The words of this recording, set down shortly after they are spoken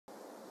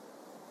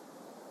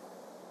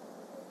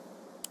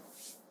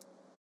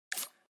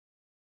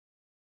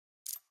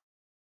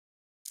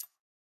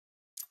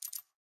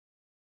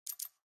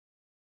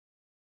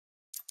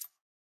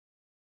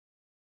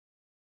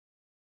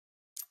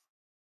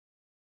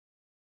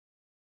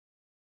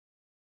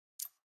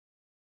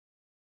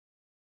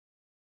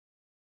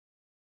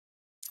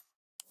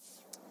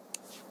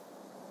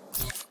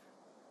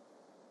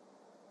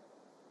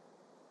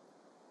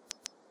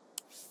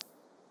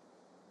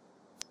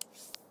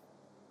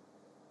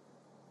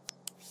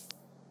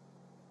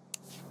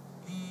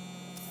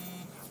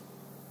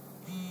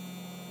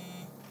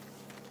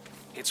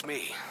it's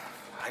me.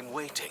 I'm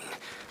waiting.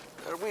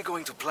 Are we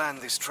going to plan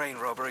this train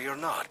robbery or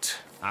not?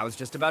 I was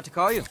just about to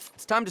call you.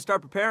 It's time to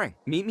start preparing.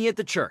 Meet me at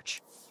the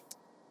church.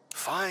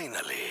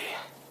 Finally.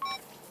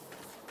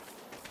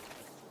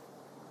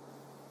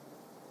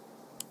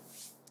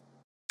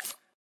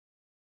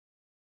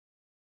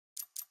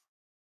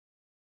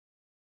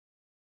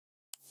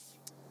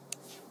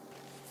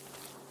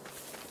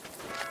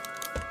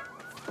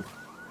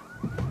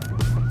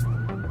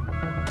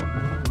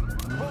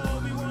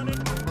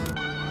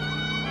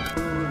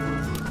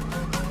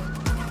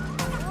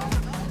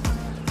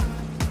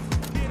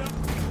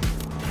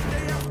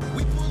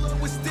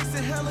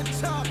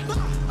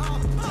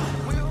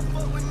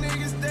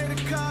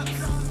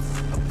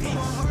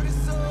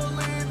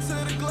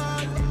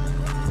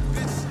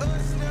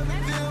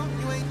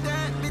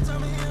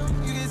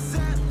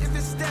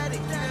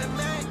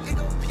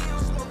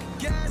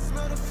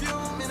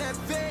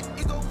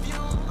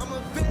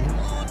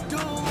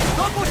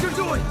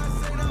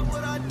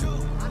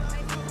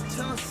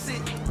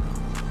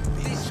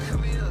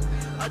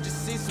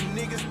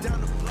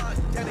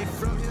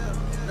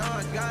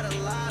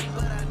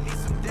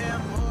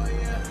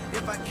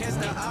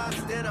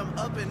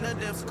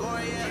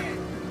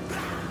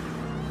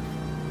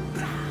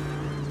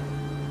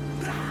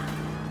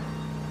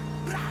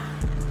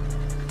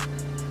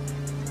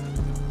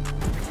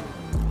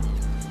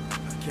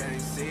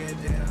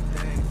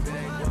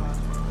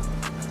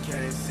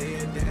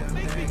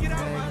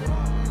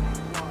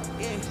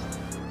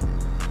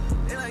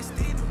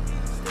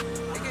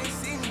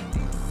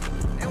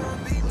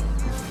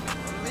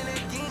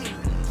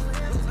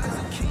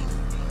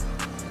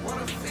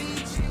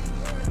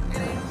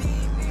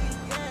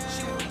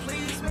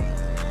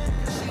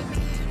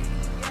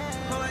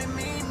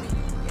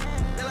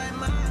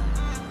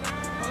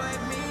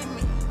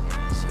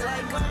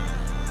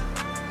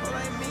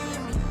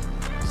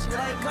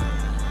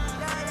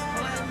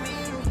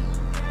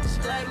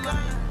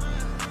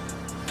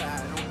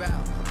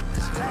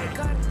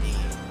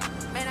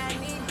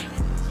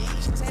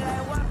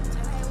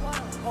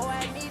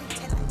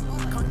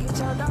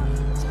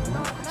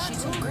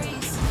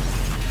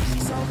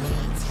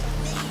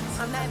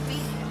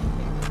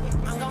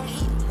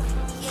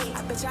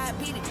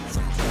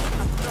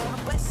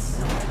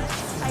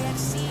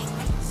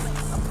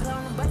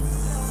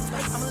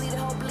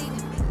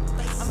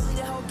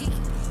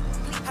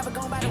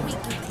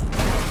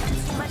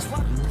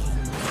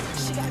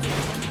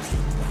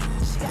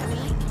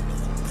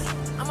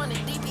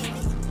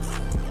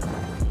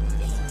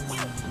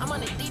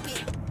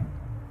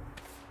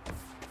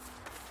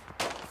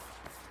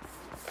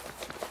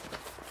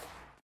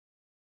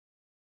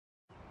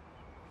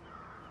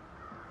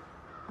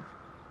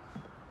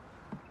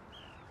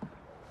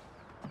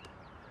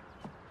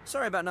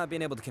 Sorry about not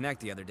being able to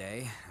connect the other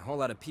day. A whole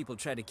lot of people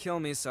tried to kill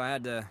me, so I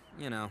had to,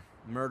 you know,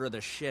 murder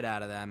the shit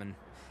out of them, and,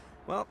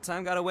 well,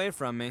 time got away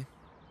from me.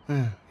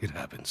 It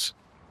happens.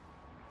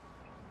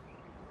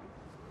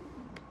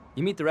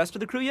 You meet the rest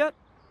of the crew yet?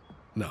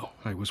 No,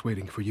 I was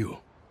waiting for you.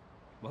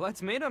 Well,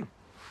 let's meet them.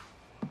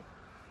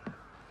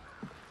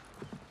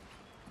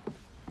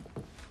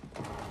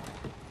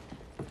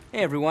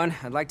 Hey everyone,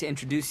 I'd like to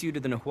introduce you to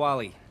the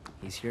Nahuali.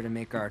 He's here to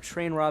make our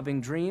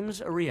train-robbing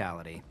dreams a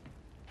reality.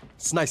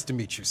 It's nice to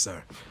meet you,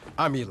 sir.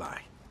 I'm Eli.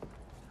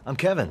 I'm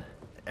Kevin.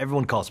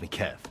 Everyone calls me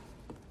Kev.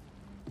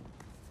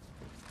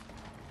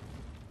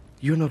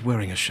 You're not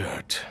wearing a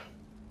shirt.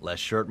 Less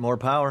shirt, more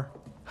power.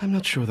 I'm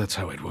not sure that's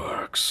how it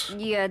works.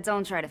 Yeah,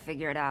 don't try to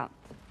figure it out.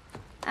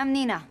 I'm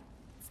Neenah.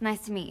 It's nice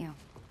to meet you.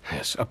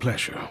 Yes, a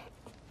pleasure.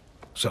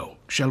 So,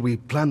 shall we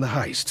plan the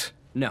heist?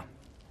 No.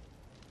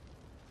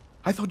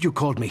 I thought you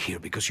called me here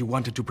because you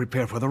wanted to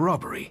prepare for the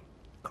robbery.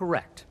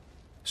 Correct.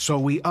 So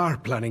we are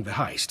planning the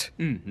heist?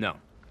 No.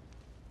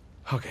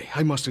 Okay,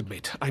 I must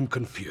admit, I'm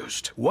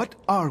confused. What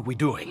are we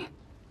doing?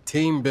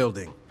 Team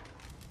building.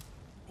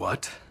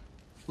 What?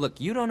 Look,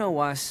 you don't know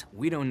us,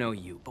 we don't know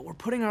you, but we're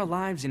putting our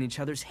lives in each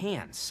other's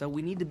hands, so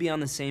we need to be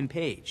on the same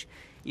page.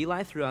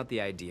 Eli threw out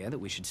the idea that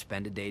we should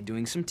spend a day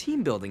doing some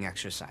team-building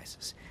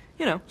exercises.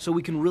 You know, so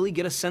we can really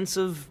get a sense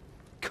of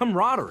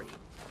camaraderie.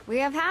 We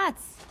have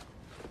hats.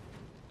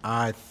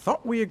 I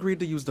thought we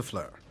agreed to use the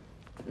fleur.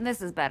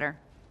 This is better.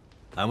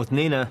 I'm with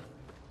Neenah.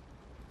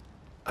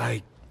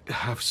 I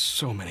have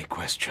so many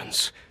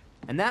questions.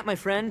 And that, my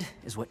friend,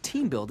 is what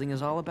team building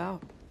is all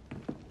about.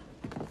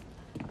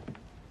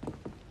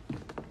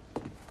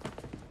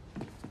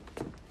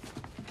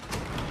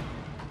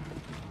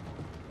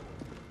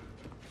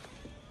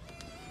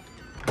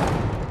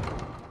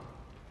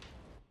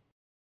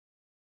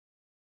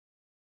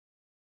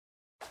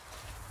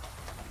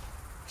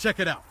 Check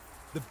it out.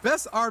 The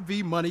best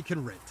RV money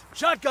can rent.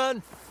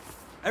 Shotgun!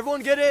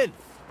 Everyone get in!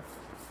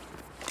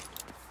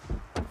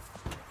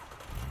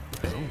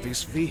 Well,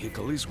 this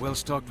vehicle is well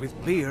stocked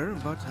with beer,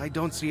 but I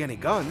don't see any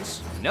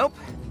guns. Nope,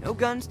 no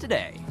guns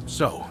today.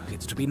 So,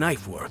 it's to be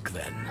knife work,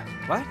 then.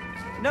 What?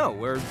 No,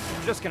 we're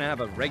just gonna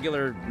have a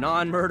regular,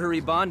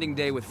 non-murdery bonding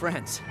day with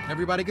friends.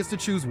 Everybody gets to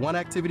choose one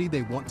activity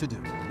they want to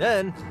do.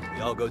 Then,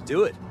 we all go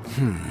do it.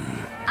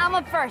 I'm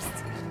up first.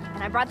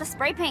 And I brought the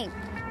spray paint.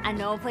 I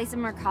know a place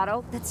in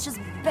Mercado that's just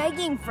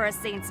begging for a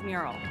Saints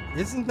mural.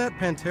 Isn't that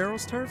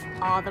Panteros turf?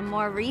 All the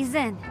more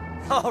reason.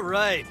 All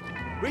right.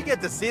 We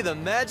get to see the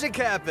magic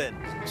happen.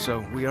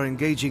 So we are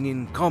engaging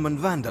in common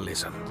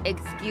vandalism.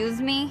 Excuse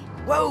me?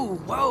 Whoa,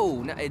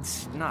 whoa! No,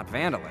 it's not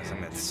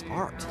vandalism, it's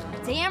art.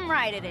 Damn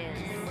right it is.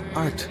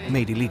 Art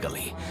made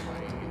illegally.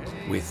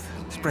 With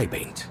spray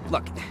paint.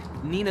 Look,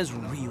 Neenah's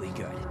really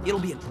good. It'll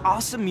be an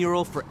awesome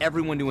mural for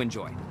everyone to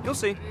enjoy. You'll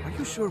see. Are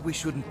you sure we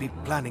shouldn't be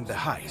planning the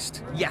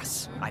heist?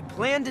 Yes, I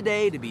planned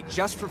today to be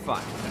just for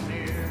fun.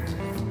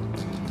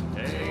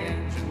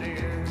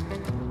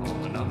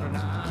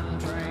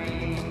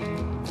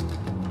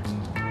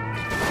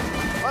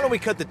 Why don't we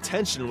cut the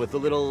tension with a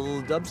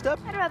little dubstep?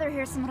 I'd rather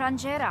hear some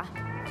ranchera.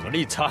 What are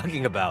you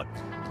talking about?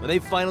 When they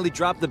finally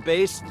drop the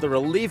bass, the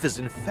relief is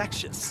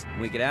infectious.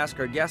 We could ask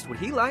our guest what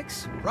he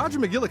likes. Roger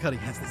McGillicuddy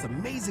has this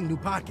amazing new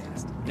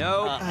podcast.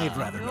 No. I'd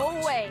rather No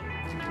not. way.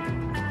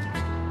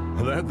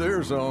 That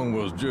there song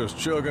was just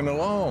chugging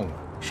along.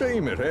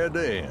 Shame it had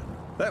to end.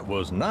 That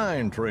was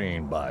 9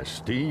 Train by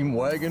Steam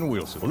Wagon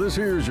Wilson. Well, this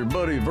here's your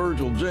buddy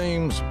Virgil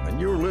James, and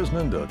you're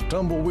listening to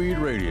Tumbleweed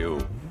Radio.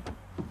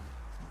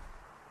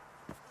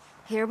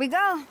 Here we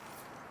go.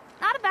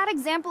 Not a bad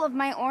example of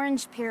my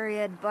orange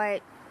period,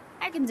 but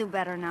I can do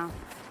better now.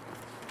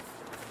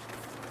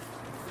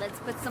 Let's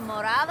put some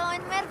morado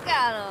in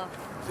mercado.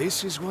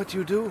 This is what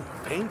you do?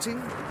 Painting?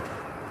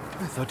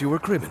 I thought you were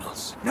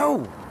criminals.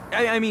 No!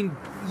 I mean,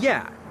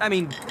 yeah. I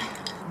mean,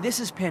 this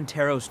is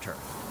Panteros' turf.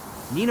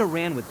 Neenah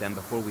ran with them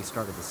before we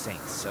started the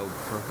Saints, so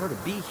for her to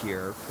be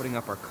here, putting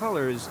up our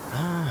colors...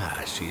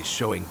 Ah, she's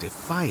showing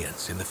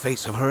defiance in the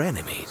face of her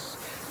enemies.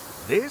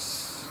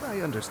 This, I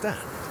understand.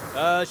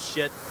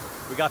 Shit.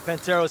 We got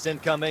Panteros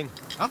incoming.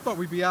 I thought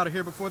we'd be out of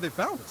here before they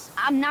found us.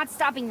 I'm not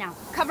stopping now.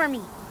 Cover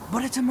me.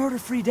 But it's a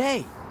murder-free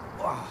day.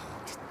 Oh,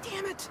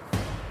 damn it.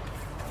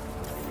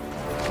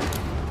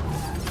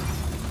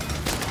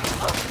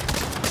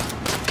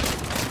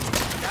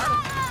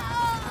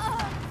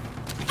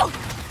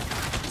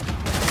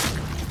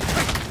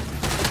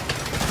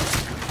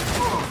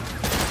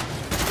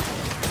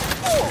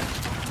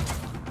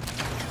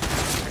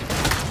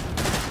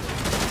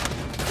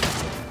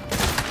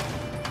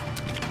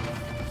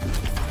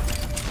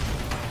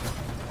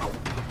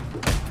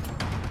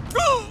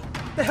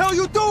 The hell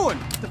you doing?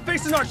 The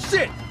face is our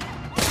shit!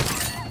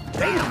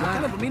 Damn, what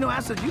kind of amino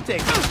acids you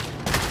take?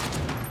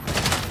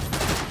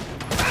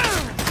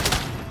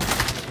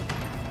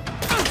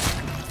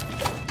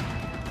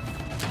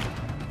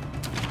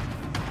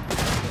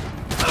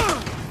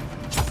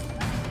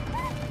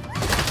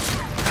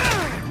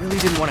 I really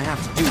didn't want to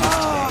have to do this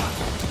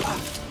today.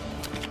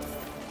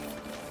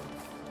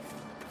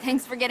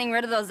 Thanks for getting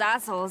rid of those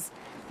assholes.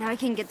 Now I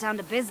can get down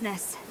to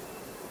business.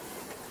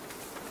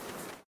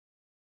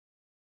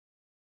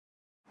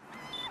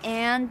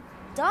 And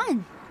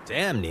done.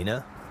 Damn,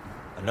 Neenah.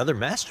 Another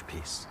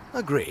masterpiece.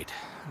 Agreed.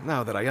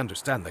 Now that I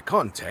understand the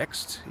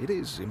context, it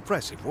is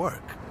impressive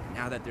work.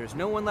 Now that there's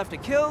no one left to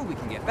kill, we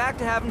can get back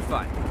to having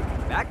fun.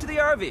 Back to the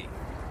RV.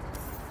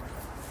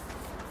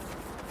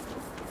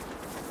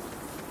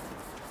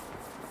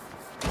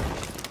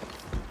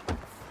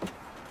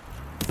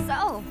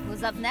 So,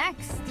 who's up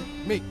next?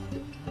 Me.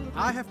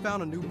 I have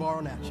found a new bar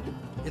on action.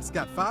 It's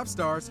got 5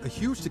 stars, a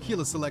huge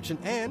tequila selection,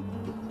 and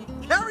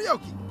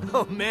karaoke!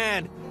 Oh,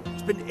 man.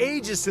 It's been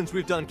ages since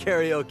we've done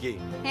karaoke.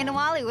 Hey,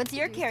 Wally, what's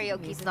your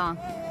karaoke song?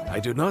 I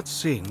do not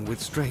sing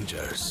with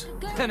strangers.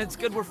 Then it's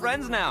good we're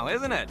friends now,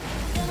 isn't it?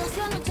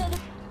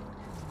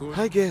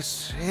 I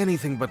guess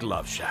anything but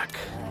Love Shack.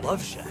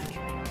 Love Shack.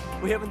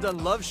 We haven't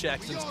done Love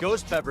Shack since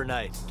Ghost Pepper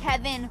Night.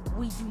 Kevin,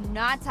 we do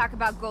not talk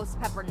about Ghost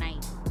Pepper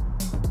Night.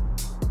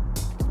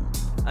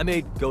 I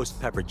made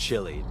Ghost Pepper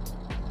chili.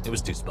 It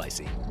was too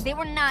spicy. They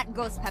were not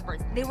ghost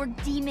peppers. They were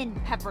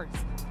demon peppers.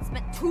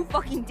 Spent 2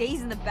 fucking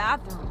days in the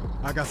bathroom.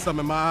 I got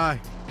something in my eye.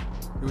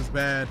 It was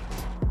bad.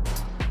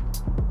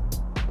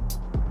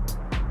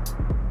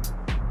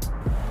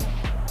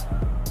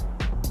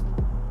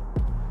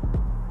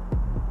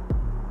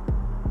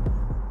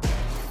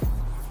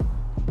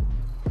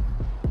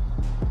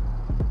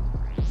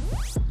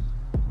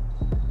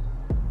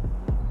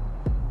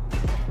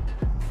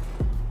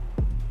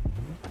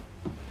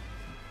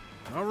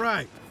 All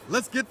right,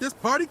 let's get this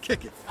party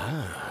kicking.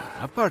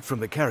 Apart from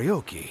the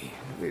karaoke,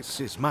 this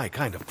is my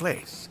kind of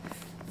place.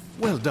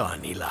 Well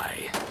done,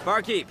 Eli.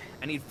 Barkeep,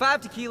 I need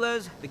 5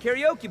 tequilas, the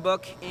karaoke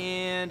book,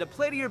 and a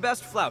plate of your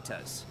best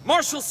flautas.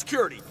 Marshal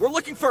security, we're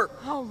looking for...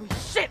 Holy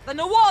shit, the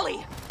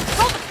Nawali!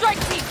 Call the strike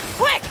team,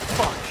 quick!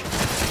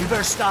 Fuck. You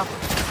better stop him.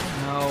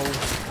 No.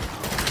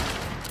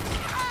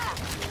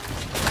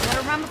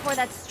 Gotta run before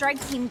that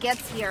strike team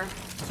gets here.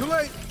 Too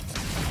late.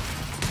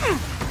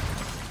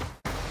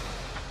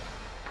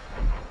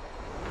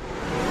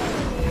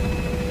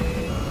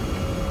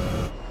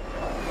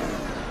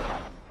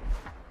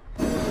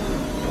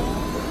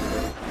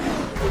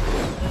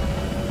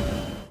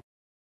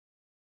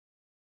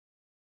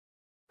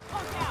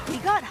 We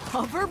got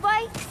hover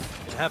bikes?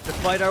 We'll have to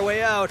fight our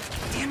way out.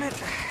 Damn it.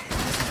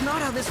 This is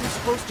not how this was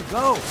supposed to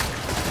go.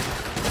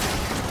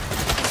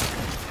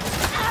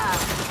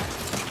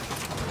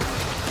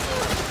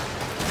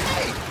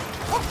 Hey!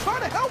 I'm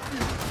trying to help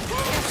you!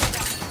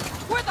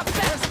 We're the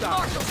best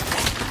marshals!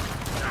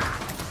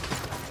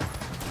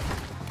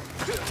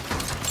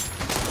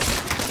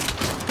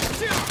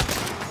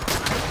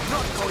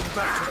 Not going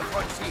back to the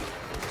front seat.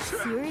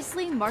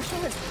 Seriously? Marshall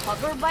has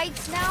hover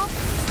bikes now?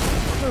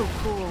 So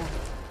cool.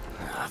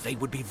 They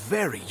would be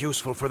very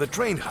useful for the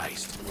train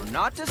heist. We're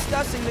not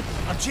discussing the...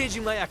 I'm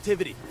changing my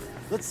activity.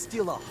 Let's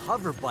steal a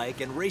hover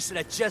bike and race it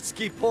at Jet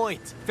Ski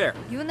Point. Fair.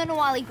 You and the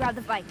Nawali grab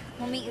the bike.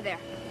 We'll meet you there.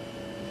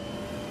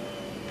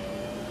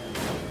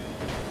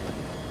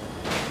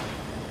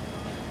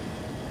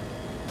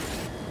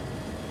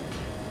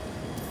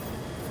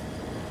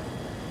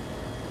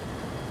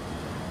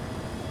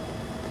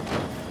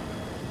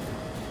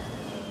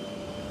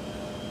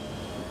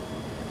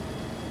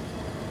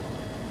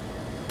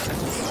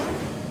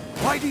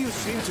 Why do you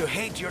seem to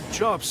hate your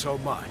job so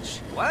much?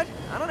 What?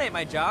 I don't hate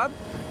my job.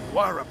 You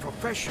are a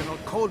professional,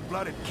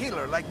 cold-blooded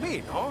killer like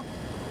me, no?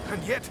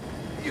 And yet,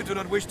 you do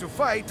not wish to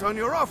fight on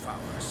your off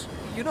hours.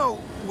 You know,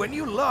 when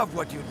you love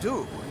what you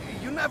do,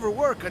 you never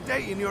work a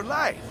day in your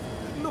life.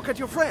 Look at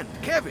your friend,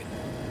 Kevin.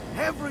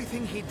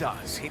 Everything he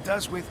does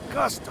with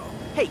gusto.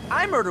 Hey,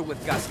 I murder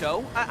with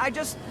gusto. I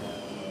just...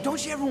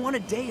 Don't you ever want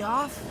a day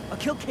off? A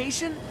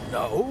killcation?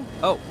 No?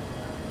 Oh.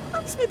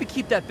 Let's maybe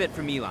keep that bit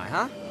from Eli,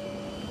 huh?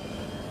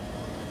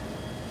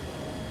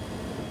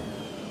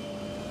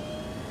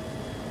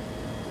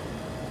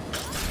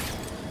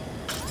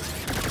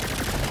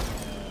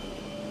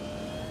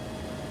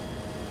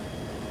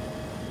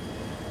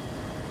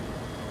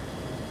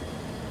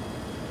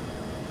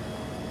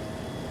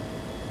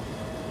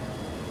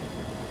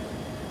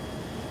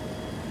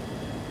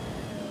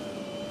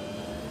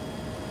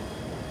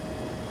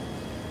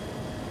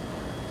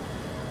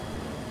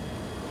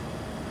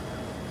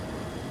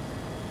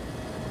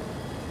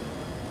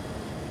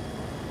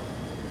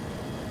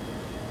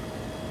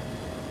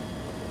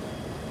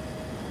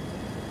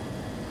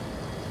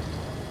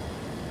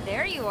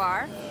 There you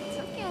are.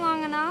 Took you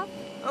long enough.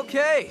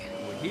 Okay,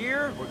 we're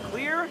here, we're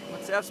clear.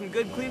 Let's have some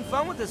good, clean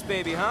fun with this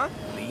baby, huh?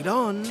 Lead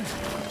on.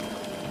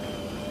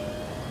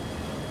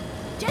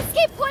 Jet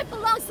Ski Point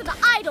belongs to the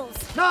idols.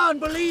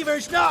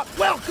 Non-believers not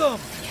welcome!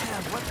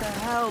 Yeah, what the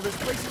hell? This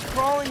place is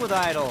crawling with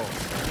idols.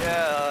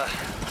 Yeah,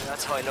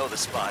 that's how I know the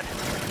spot.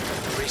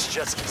 Race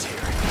jet skis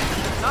here.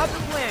 Not the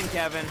plan,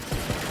 Kevin.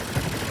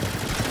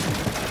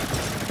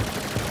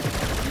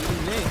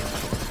 Even me.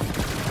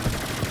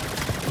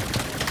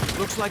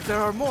 Looks like there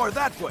are more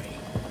that way.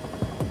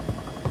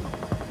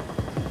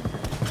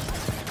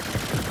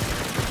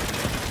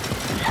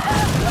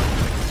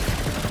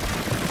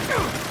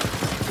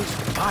 This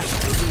bike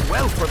will do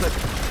well for the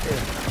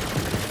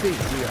thing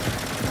we are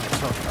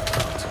talking about.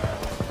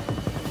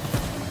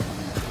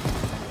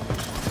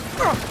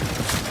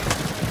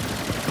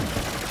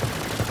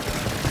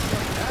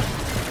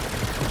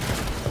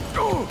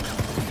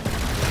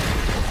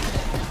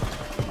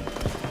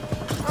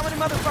 How many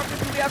motherfuckers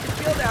do we have to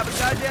kill to have a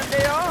goddamn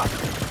day off?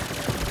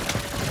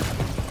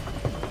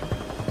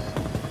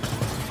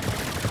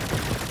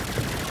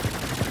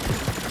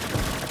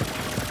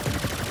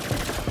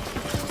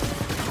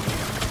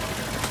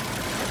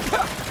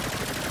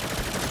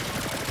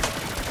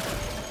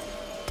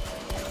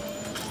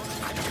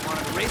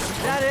 Wanted to race? Is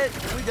that it?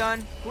 Are we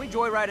done? Can we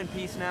joyride in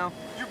peace now?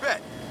 You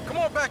bet. Come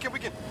on back and we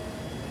can...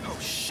 Oh,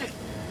 shit.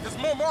 There's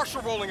more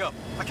Marshall rolling up.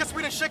 I guess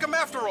we didn't shake him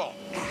after all.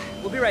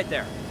 We'll be right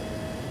there.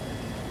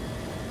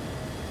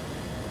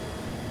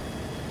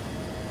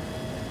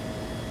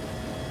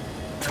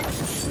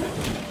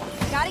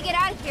 Gotta get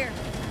out of here.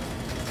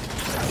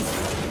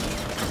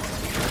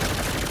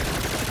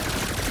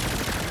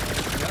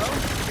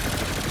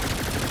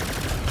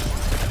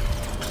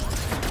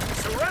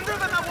 Surrender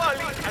the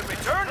Nawali and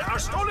return our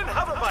stolen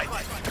hoverbike.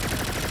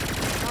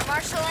 More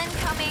Marshall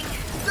incoming.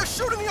 They're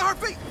shooting the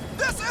RV.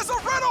 This is a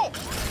riddle.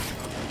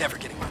 Never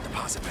getting my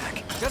deposit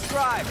back. Just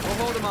drive. We'll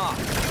hold him off.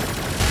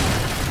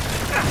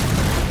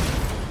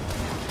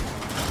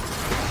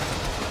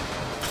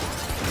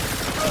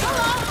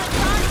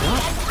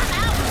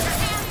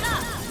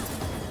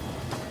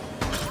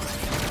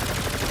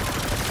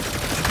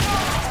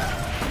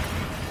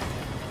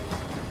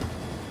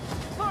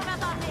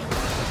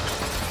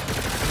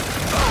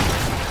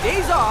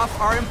 Days off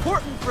are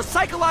important for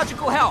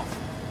psychological health.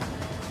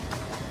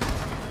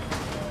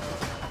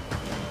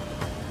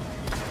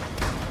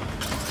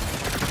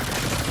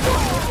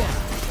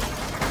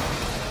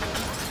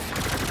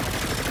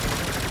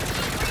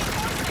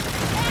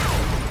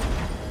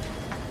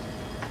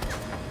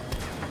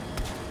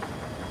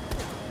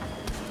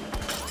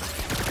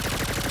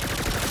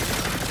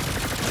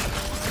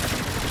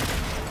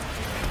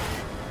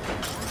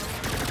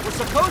 We're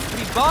supposed to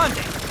be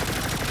bonding.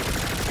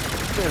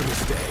 Their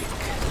mistake.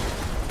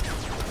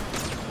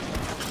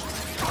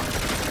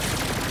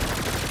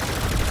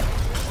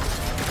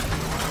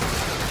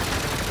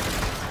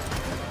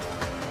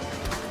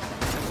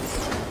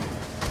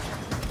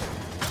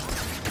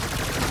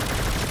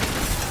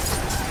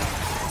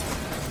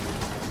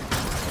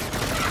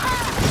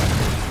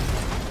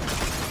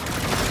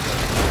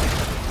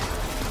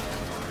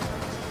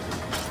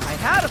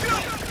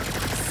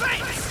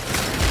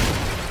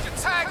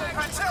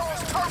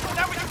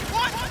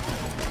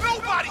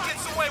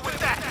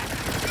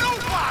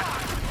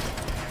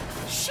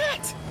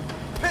 Shit!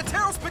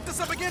 Panteros picked us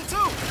up again,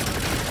 too!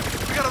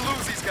 We gotta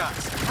lose these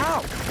guys.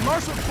 How?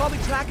 Marshall's probably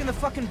tracking the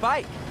fucking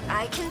bike.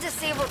 I can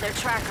disable their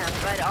tracker,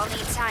 but I'll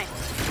need time.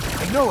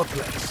 I know a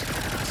place,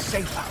 a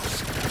safe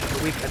house,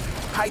 where we can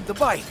hide the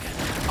bike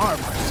and arm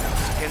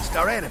ourselves against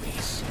our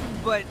enemies.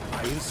 But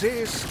I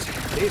insist,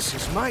 this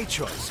is my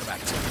choice of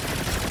activity.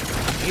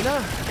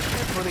 Neenah,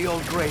 head for the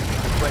old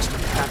graveyard west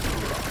of Playthorugh.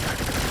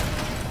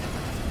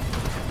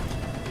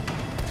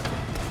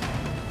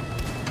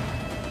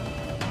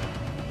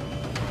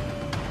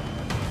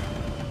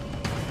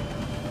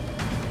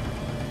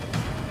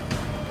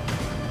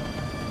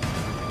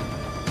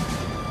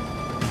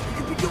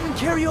 doing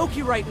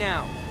karaoke right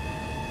now.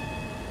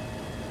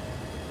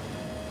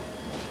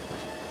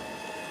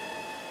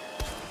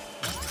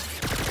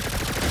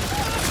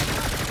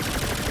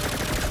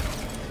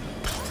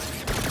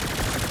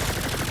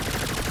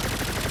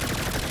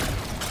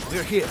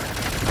 We're here.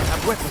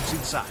 Have weapons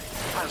inside.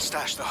 I'll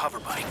stash the hover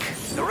bike.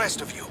 The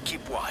rest of you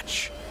keep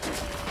watch.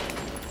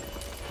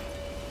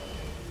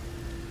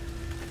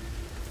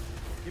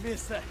 Give me a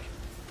sec.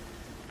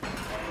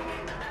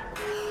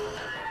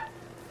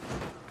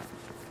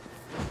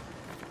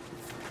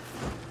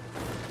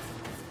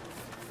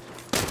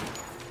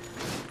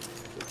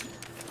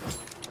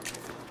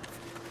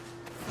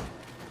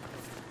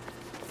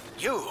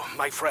 You,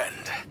 my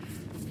friend,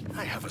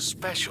 I have a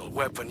special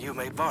weapon you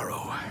may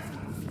borrow.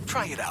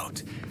 Try it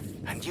out,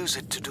 and use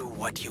it to do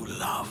what you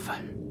love.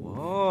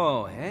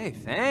 Whoa, hey,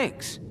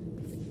 thanks.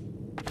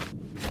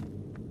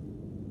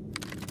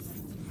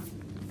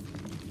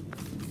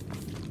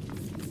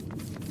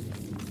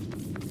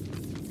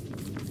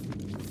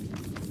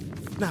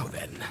 Now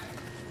then,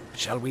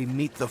 shall we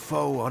meet the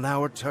foe on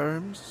our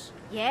terms?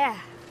 Yeah.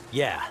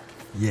 Yeah.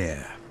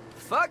 Yeah.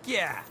 Fuck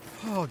yeah.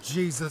 Oh,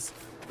 Jesus.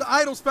 The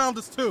idols found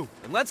us, too.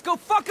 And let's go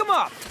fuck them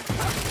up.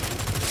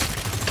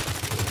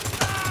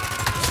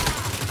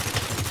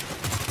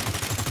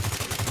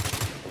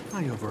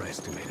 I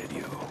overestimated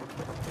you.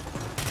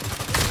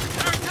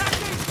 They're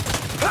attacking!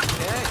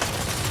 Okay.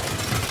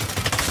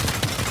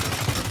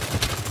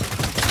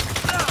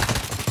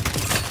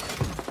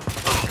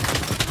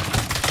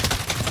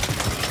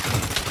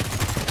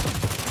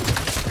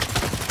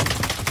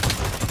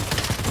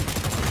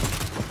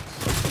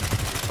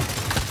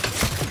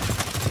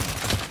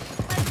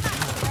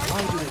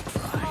 Why do they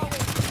try?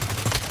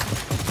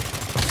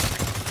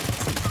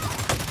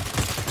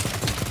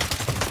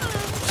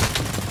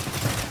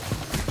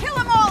 Kill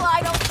them all,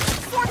 idol!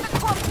 Sort the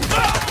corpses!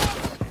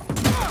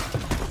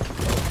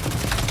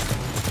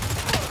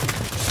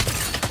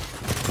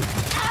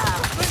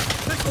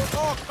 This was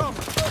all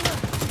coming.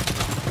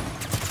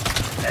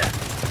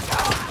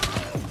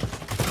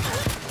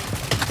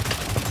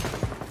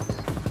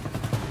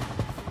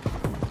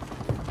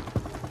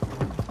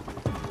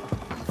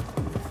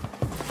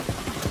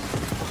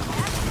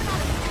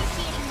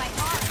 Appreciating my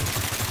art.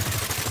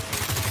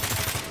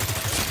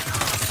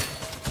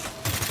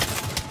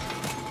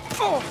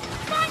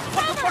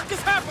 What the fuck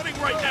is happening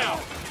right now?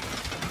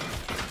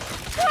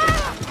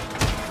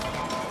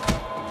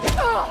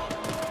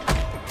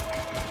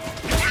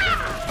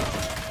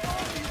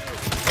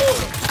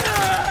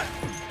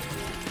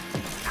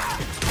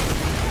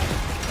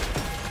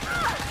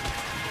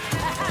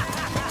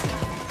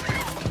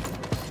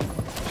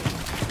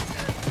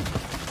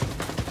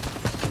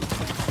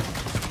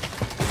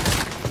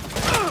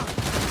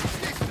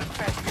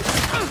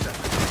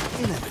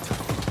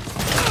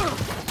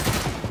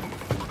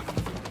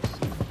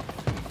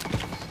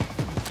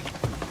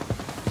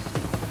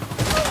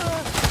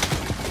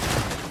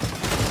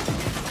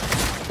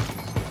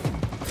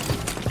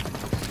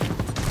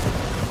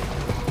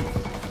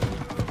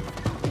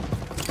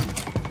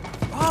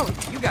 Wow,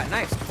 you got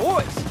nice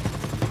toys.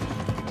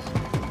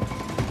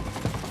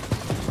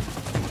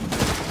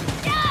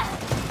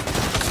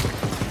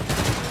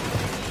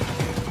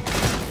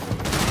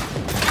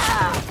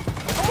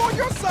 I'm on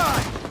your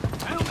side.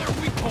 Down there,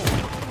 weak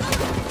point.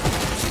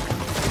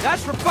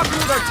 That's for fucking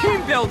with our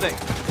team building.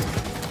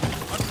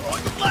 I'm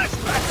drawing a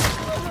flashback.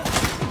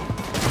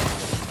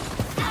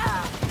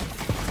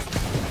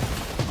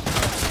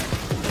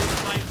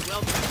 Lions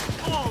welcome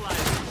all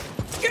items.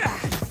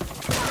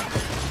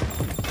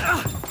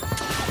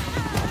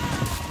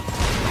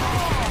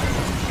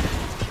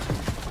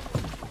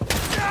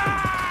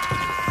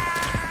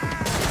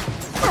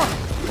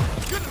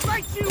 Gonna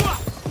light you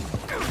up.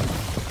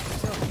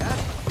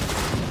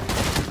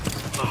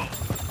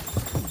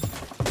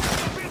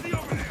 Busy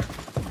over there.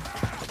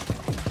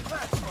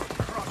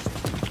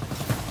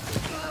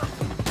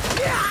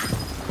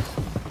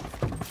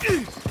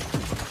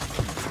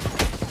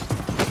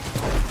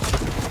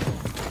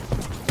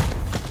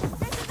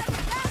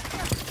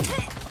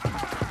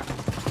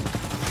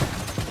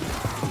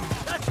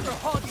 That's for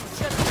hogging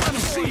chest. Let me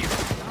see you.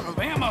 Out of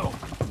ammo.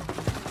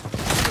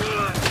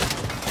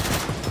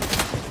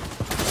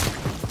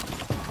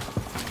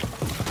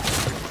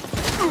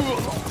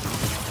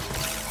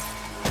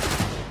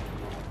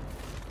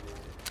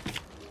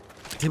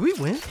 Did we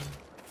win?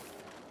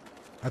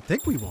 I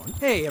think we won.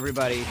 Hey,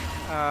 everybody.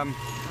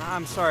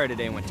 I'm sorry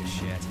today went to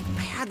shit.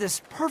 I had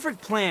this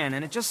perfect plan,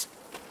 and it just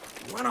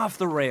went off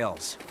the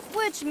rails.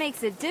 Which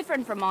makes it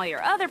different from all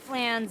your other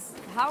plans.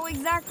 How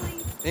exactly?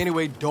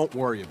 Anyway, don't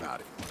worry about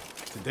it.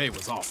 Today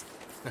was awesome.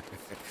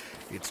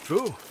 It's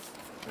true.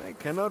 I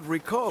cannot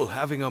recall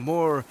having a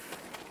more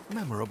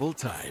memorable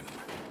time.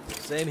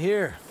 Same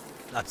here.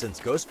 Not since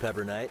Ghost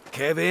Pepper Night.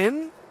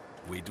 Kevin,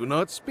 we do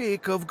not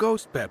speak of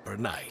Ghost Pepper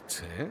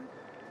Night, eh?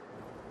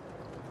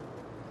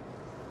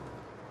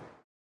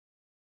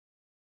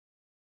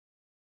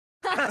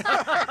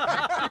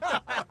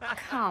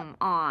 Come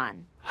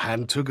on.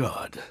 Hand to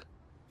God.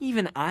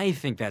 Even I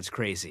think that's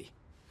crazy.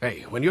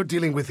 Hey, when you're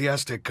dealing with the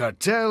Aztec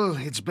cartel,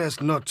 it's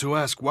best not to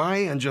ask why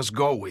and just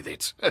go with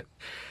it.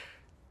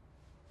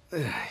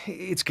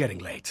 It's getting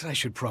late. I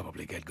should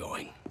probably get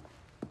going.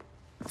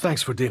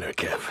 Thanks for dinner,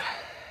 Kev.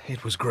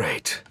 It was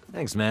great.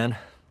 Thanks, man.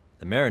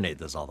 The marinade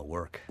does all the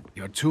work.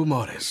 You're too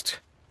modest.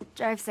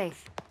 Drive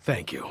safe.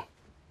 Thank you.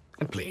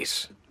 And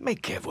please,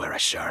 make Kev wear a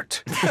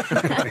shirt.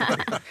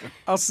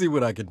 I'll see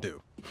what I can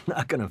do.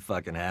 Not gonna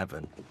fucking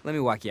happen. Let me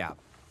walk you out.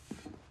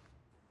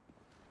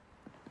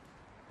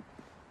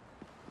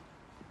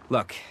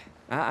 Look,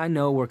 I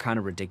know we're kind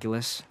of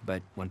ridiculous,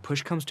 but when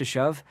push comes to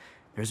shove,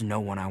 there's no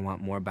one I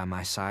want more by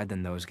my side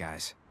than those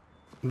guys.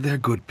 They're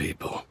good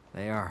people.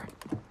 They are.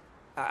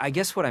 I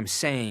guess what I'm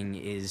saying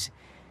is,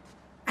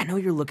 I know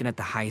you're looking at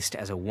the heist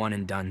as a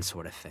one-and-done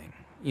sort of thing.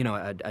 You know,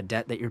 a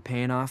debt that you're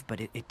paying off, but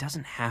it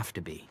doesn't have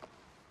to be.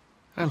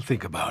 I'll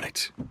think about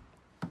it.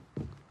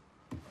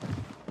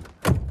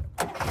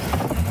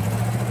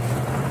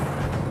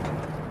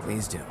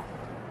 Please do.